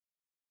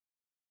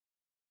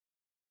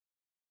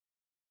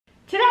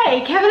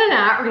Today, Kevin and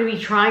I are going to be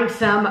trying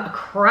some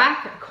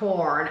crack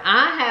corn.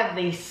 I have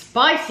the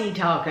spicy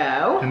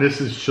taco. And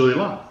this is chili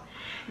lime.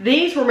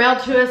 These were mailed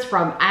to us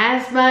from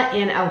Asma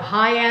in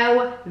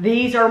Ohio.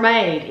 These are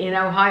made in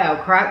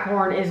Ohio. Crack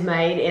corn is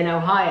made in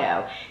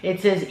Ohio. It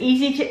says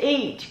easy to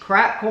eat.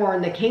 Crack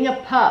corn, the king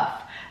of puff.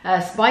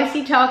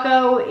 Spicy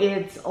taco,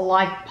 it's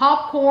like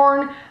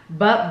popcorn,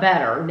 but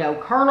better. No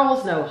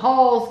kernels, no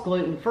hulls,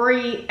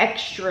 gluten-free,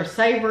 extra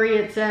savory,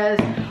 it says.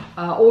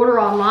 Order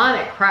online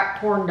at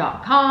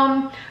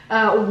crackcorn.com.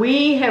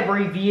 We have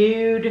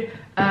reviewed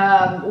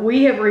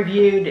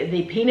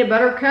the peanut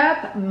butter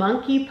cup,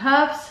 monkey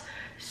puffs,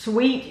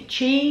 sweet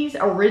cheese,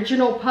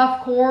 original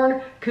puff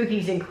corn,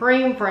 cookies and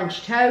cream,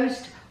 French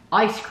toast,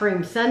 ice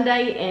cream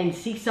sundae, and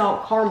sea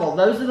salt caramel.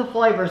 Those are the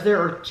flavors.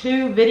 There are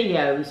 2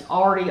 videos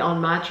already on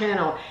my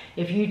channel.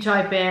 If you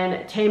type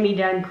in Tammy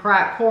Dunn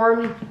crack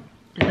corn,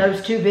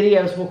 those 2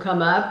 videos will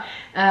come up.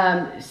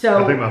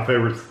 So I think my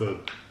favorite's the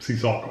sea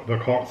salt, the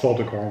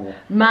salted caramel.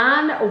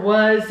 Mine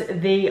was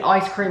the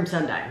ice cream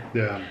sundae.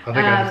 Yeah, I think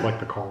I just like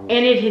the caramel.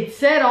 And it had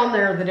said on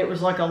there that it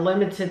was like a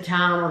limited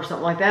time or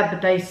something like that,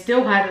 but they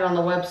still had it on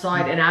the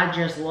website, and I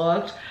just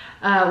looked.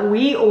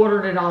 We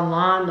ordered it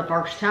online the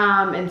first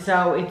time, and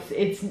so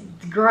it's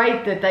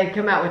great that they've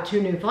come out with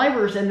 2 new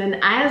flavors. And then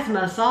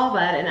Asma saw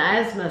that, and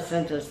Asma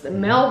sent us,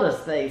 mailed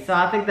us these. So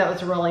I think that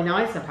was really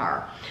nice of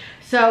her.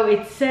 So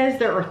it says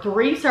there are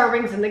 3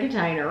 servings in the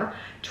container,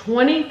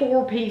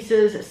 24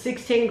 pieces,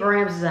 16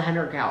 grams is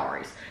 100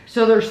 calories.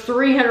 So there's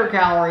 300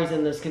 calories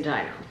in this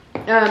container.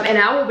 And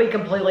I will be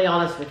completely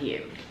honest with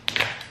you.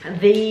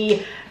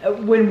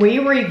 When we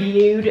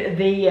reviewed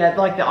the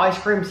ice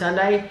cream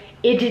sundae,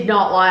 it did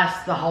not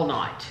last the whole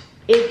night.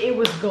 It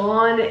was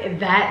gone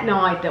that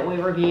night that we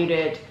reviewed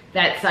it,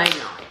 that same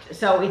night.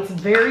 So it's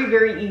very,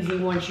 very easy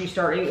once you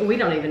start eating. We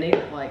don't even eat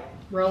it, like,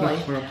 really.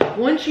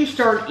 Once you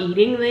start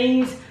eating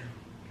these,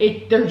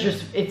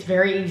 it's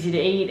very easy to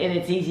eat, and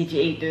it's easy to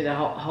eat through the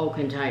whole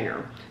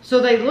container.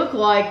 So they look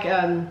like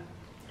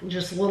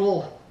just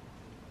little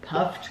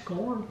puffed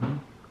corn. Mm-hmm.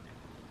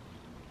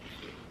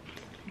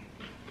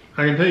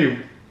 I can tell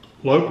you,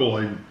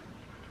 locally,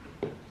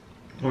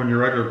 on your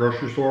regular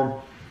grocery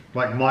store,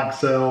 like Mike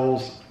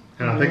sells,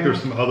 and I think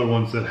there's some other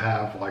ones that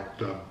have like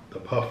the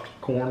puffed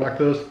corn like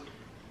this.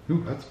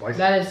 Ooh, that's spicy.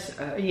 That is,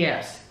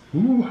 yes.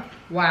 Ooh.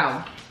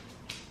 Wow.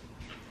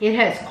 It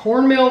has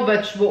cornmeal,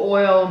 vegetable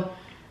oil,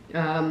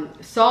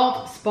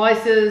 salt,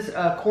 spices,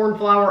 corn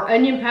flour,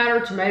 onion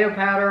powder, tomato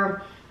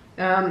powder.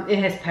 It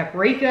has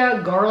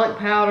paprika, garlic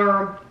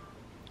powder,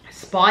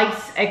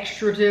 spice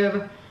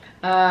extractive.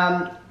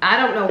 I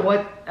don't know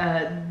what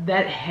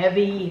that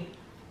heavy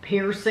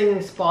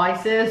piercing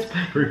spice is.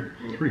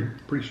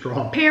 Pretty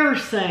strong.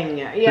 Piercing,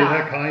 yeah. Did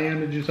that cayenne,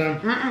 did you say?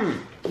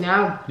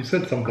 No. You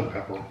said something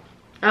pepper.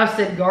 I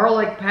said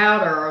garlic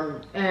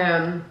powder,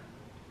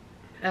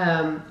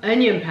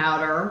 onion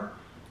powder,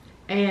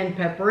 and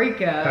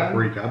paprika.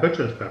 Paprika. I bet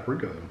you it's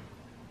paprika.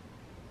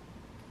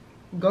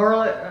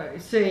 Garlic,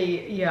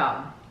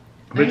 yeah.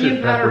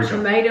 Onion powder,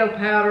 tomato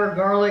powder,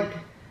 garlic.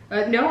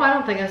 No, I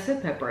don't think I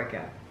said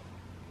paprika.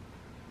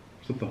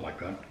 Something like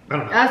that. I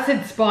don't know. I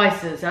said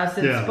spices. I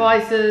said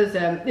spices.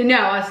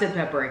 No, I said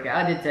paprika.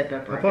 I did say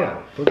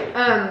paprika.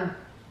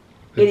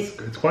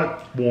 It's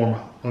quite warm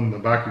on the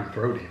back of your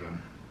throat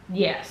even.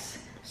 Yes.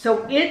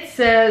 So it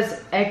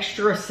says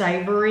extra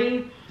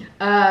savory.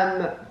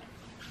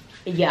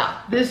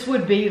 Yeah, this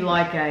would be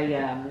like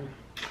a,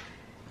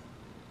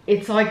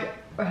 it's like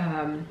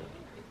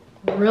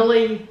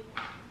really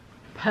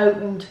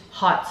potent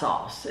hot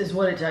sauce is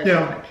what it tastes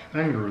like. I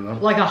can agree with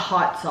that. Like a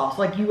hot sauce.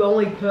 Like you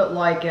only put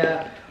like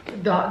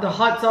the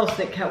hot sauce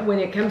that when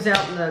it comes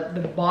out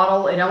in the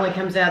bottle, it only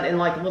comes out in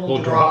like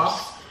little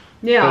drops.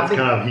 Yeah. That's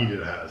kind of heat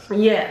it has.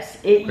 Yes.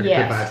 Like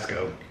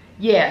Tabasco.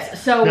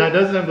 Yes. So now it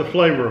doesn't have the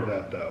flavor of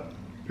that though.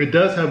 It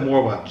does have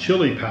more of a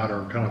chili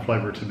powder kind of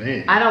flavor to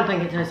me. I don't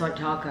think it tastes like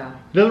taco.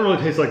 It doesn't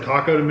really taste like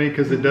taco to me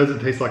because it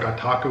doesn't taste like a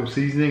taco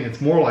seasoning. It's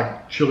more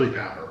like chili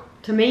powder.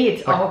 To me,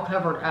 it's like, all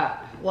covered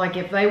up. Like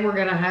if they were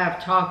gonna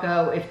have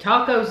taco, if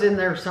taco's in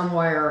there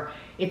somewhere,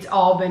 it's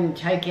all been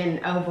taken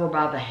over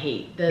by the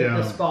heat,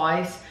 the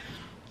spice.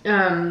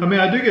 I mean,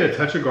 I do get a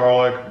touch of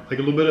garlic, like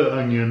a little bit of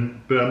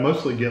onion, but I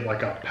mostly get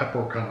like a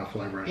pepper kind of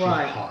flavor. It's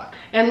just hot.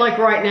 And like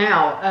right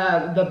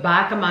now, the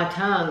back of my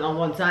tongue on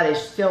one side is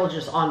still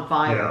just on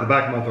fire. Yeah, the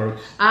back of my throat.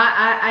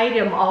 I ate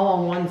them all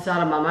on one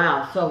side of my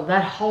mouth, so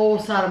that whole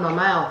side of my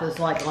mouth is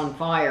like on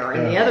fire,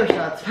 and the other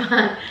side's fine.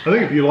 I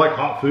think if you like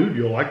hot food,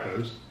 you'll like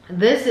those.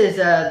 This is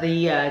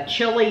the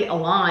chili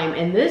lime,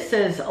 and this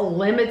says a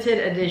limited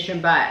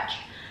edition batch.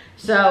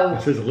 So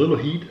it says a little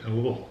heat, a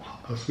little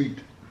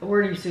sweet.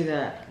 Where do you see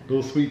that?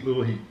 Little sweet,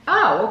 little heat.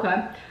 Oh,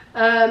 okay.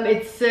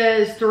 It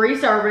says 3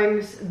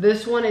 servings.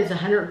 This one is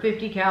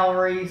 150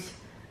 calories.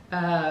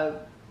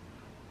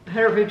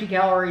 150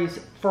 calories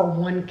for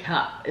 1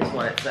 cup is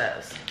what it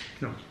says.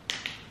 No.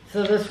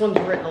 So this one's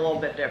written a little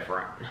bit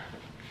different.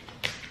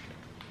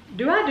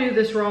 Do I do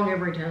this wrong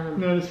every time?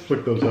 No, just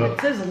flick those up.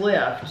 It says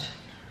lift.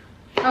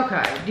 Okay.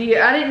 I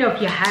didn't know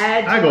if you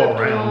had to I go lift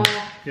around. them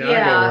all. Yeah,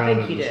 Yeah, I go I around think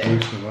and you just do.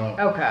 loosen them up.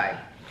 Okay.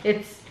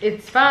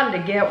 It's fine to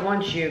get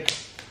once you've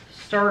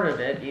started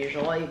it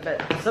usually,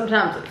 but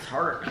sometimes it's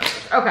harder.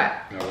 Okay.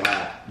 Oh,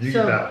 wow. You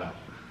So- get that one.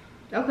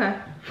 Okay.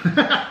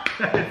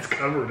 It's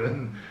covered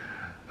in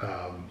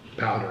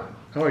powder.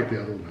 I like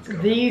the other one that's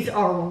covered. These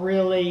are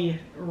really,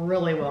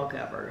 really well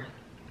covered.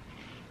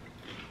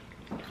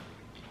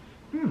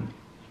 You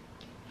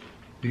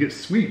get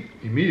sweet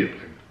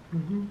immediately.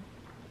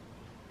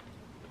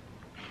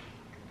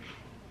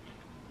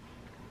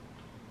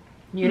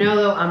 You know,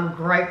 though, I'm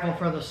grateful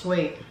for the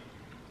sweet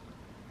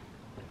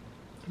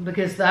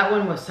because that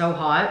one was so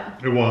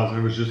hot. It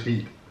was just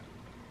heat.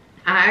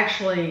 I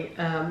actually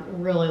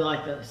really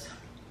like this.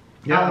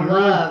 Yeah, I I'm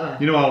love- really,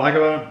 you know what I like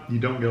about it? You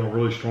don't get a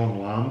really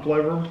strong lime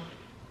flavor.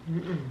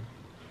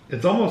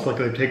 It's almost like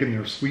they've taken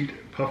their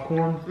sweet puff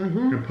corn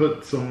and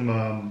put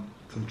some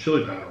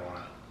chili powder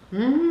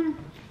on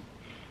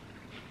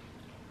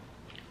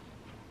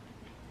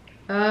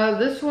it.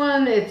 This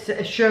one, it's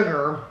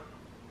sugar.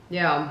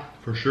 Yeah.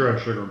 For sure,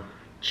 sugar.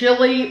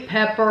 Chili,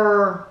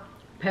 pepper,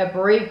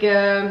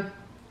 paprika,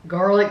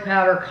 garlic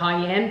powder,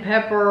 cayenne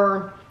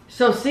pepper.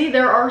 So see,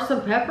 there are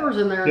some peppers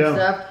in there and Yeah.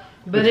 stuff.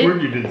 But It's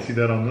weird you didn't see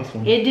that on this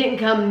one. it didn't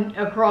come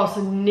across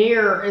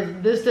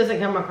this doesn't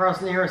come across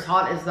near as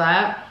hot as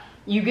that.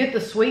 You get the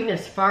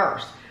sweetness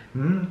first.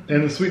 And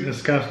the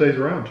sweetness kind of stays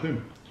around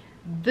too.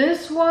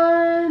 This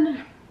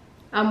one,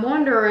 I'm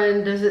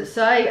wondering, does it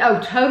say, oh,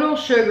 total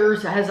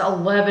sugars has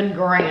 11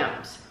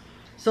 grams.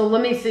 So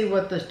let me see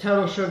what the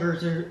total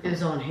sugars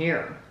is on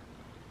here.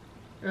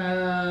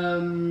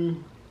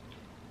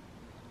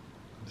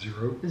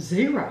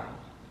 0.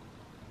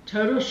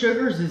 Total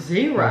sugars is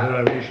 0. I don't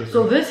have any sugar.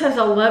 So this has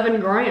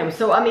 11 grams.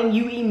 So, I mean,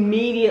 you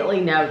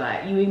immediately know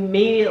that. You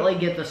immediately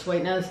get the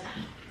sweetness.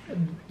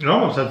 It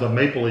almost has a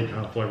mapley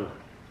kind of flavor.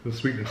 The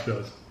sweetness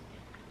does.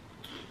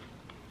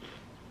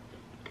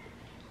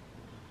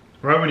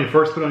 Right when you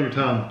first put it on your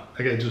tongue,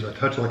 I get just a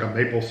touch like a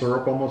maple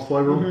syrup almost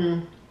flavor.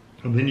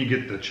 And then you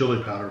get the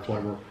chili powder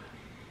flavor.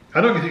 I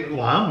don't get the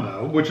lime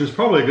though, which is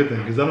probably a good thing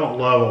because I don't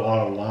love a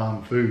lot of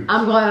lime foods.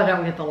 I'm glad I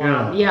don't get the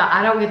lime. Yeah. Yeah,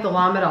 I don't get the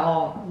lime at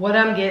all. What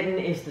I'm getting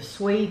is the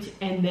sweet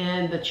and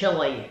then the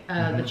chili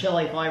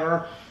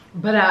flavor.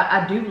 But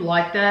I do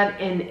like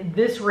that, and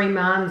this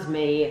reminds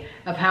me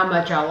of how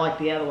much I like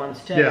the other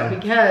ones too. Yeah.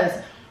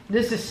 Because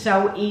this is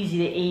so easy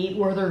to eat,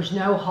 where there's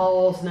no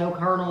hulls, no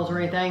kernels or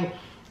anything.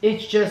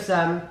 It's just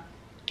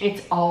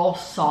it's all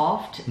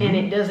soft and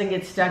it doesn't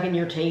get stuck in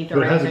your teeth or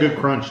But it has a anything. good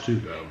crunch too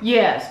though.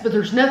 Yes, but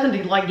there's nothing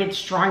to like get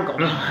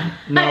strangled on.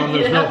 No,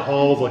 there's You no know?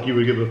 hulls like you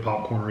would get with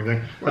popcorn or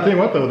anything. I tell you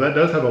what though, that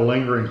does have a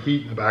lingering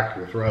heat in the back of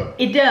your throat.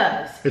 It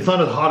does. It's not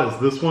as hot as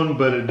this one,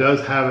 but it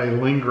does have a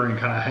lingering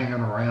kind of hanging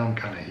around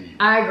kind of heat.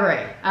 I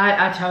agree.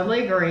 I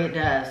totally agree. It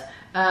does.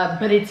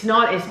 But it's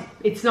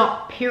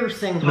not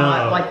piercing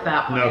hot like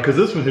that one. No, because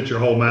this one hits your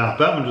whole mouth.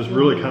 That one just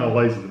really kind of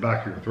lays at the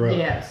back of your throat.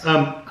 Yes.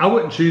 I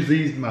wouldn't choose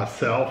these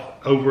myself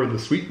over the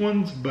sweet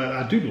ones, but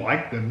I do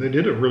like them. They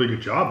did a really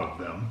good job of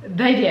them.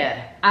 They did.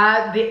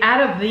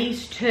 Out of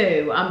these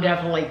two, I'm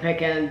definitely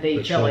picking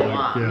the chili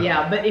lime.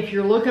 Yeah, but if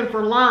you're looking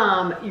for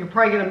lime, you're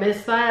probably going to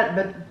miss that.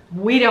 But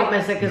we don't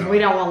miss it because we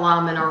don't want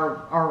lime in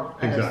our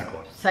Exactly.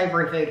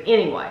 savory food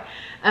anyway.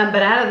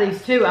 But out of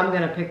these two, I'm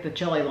going to pick the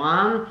chili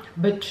lime.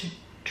 But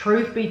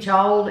truth be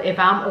told, if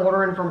I'm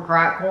ordering from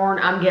crack corn,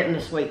 I'm getting the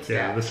sweet stuff.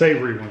 Yeah, the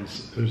savory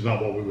ones is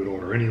not what we would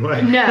order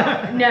anyway.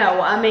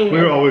 No, I mean... We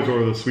would always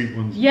order the sweet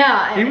ones.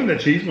 Yeah. Even the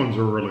cheese ones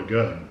are really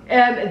good.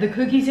 The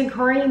cookies and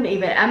cream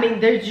even. I mean,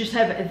 they just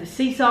have the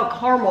sea salt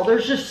caramel.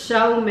 There's just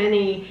so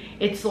many.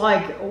 It's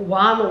like,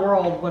 why in the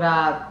world would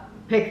I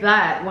pick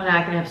that when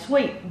I can have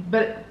sweet?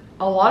 But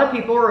a lot of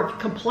people are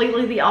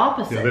completely the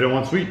opposite. Yeah, they don't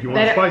want sweet. You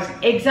want spicy.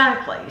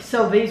 Exactly.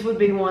 So these would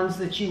be ones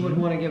that you would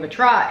want to give a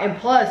try. And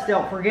plus,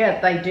 don't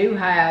forget, they do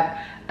have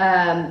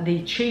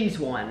the cheese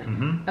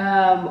one.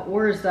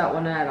 Where is that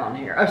one at on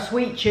here? Oh,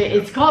 sweet cheese.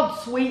 It's called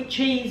sweet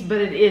cheese, but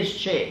it is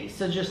cheese.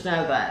 So just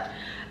know that.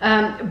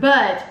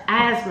 But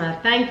Asma,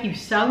 thank you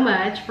so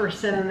much for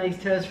sending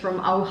these to us from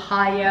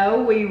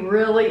Ohio. We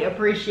really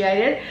appreciate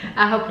it.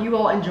 I hope you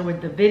all enjoyed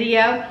the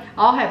video.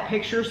 I'll have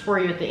pictures for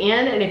you at the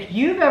end. And if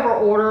you've ever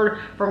ordered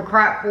from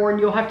crack corn,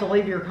 you'll have to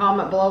leave your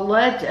comment below.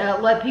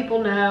 Let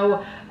people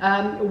know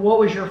what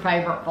was your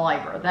favorite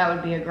flavor. That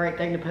would be a great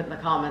thing to put in the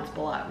comments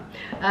below.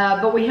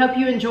 But we hope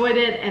you enjoyed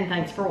it, and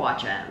thanks for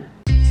watching.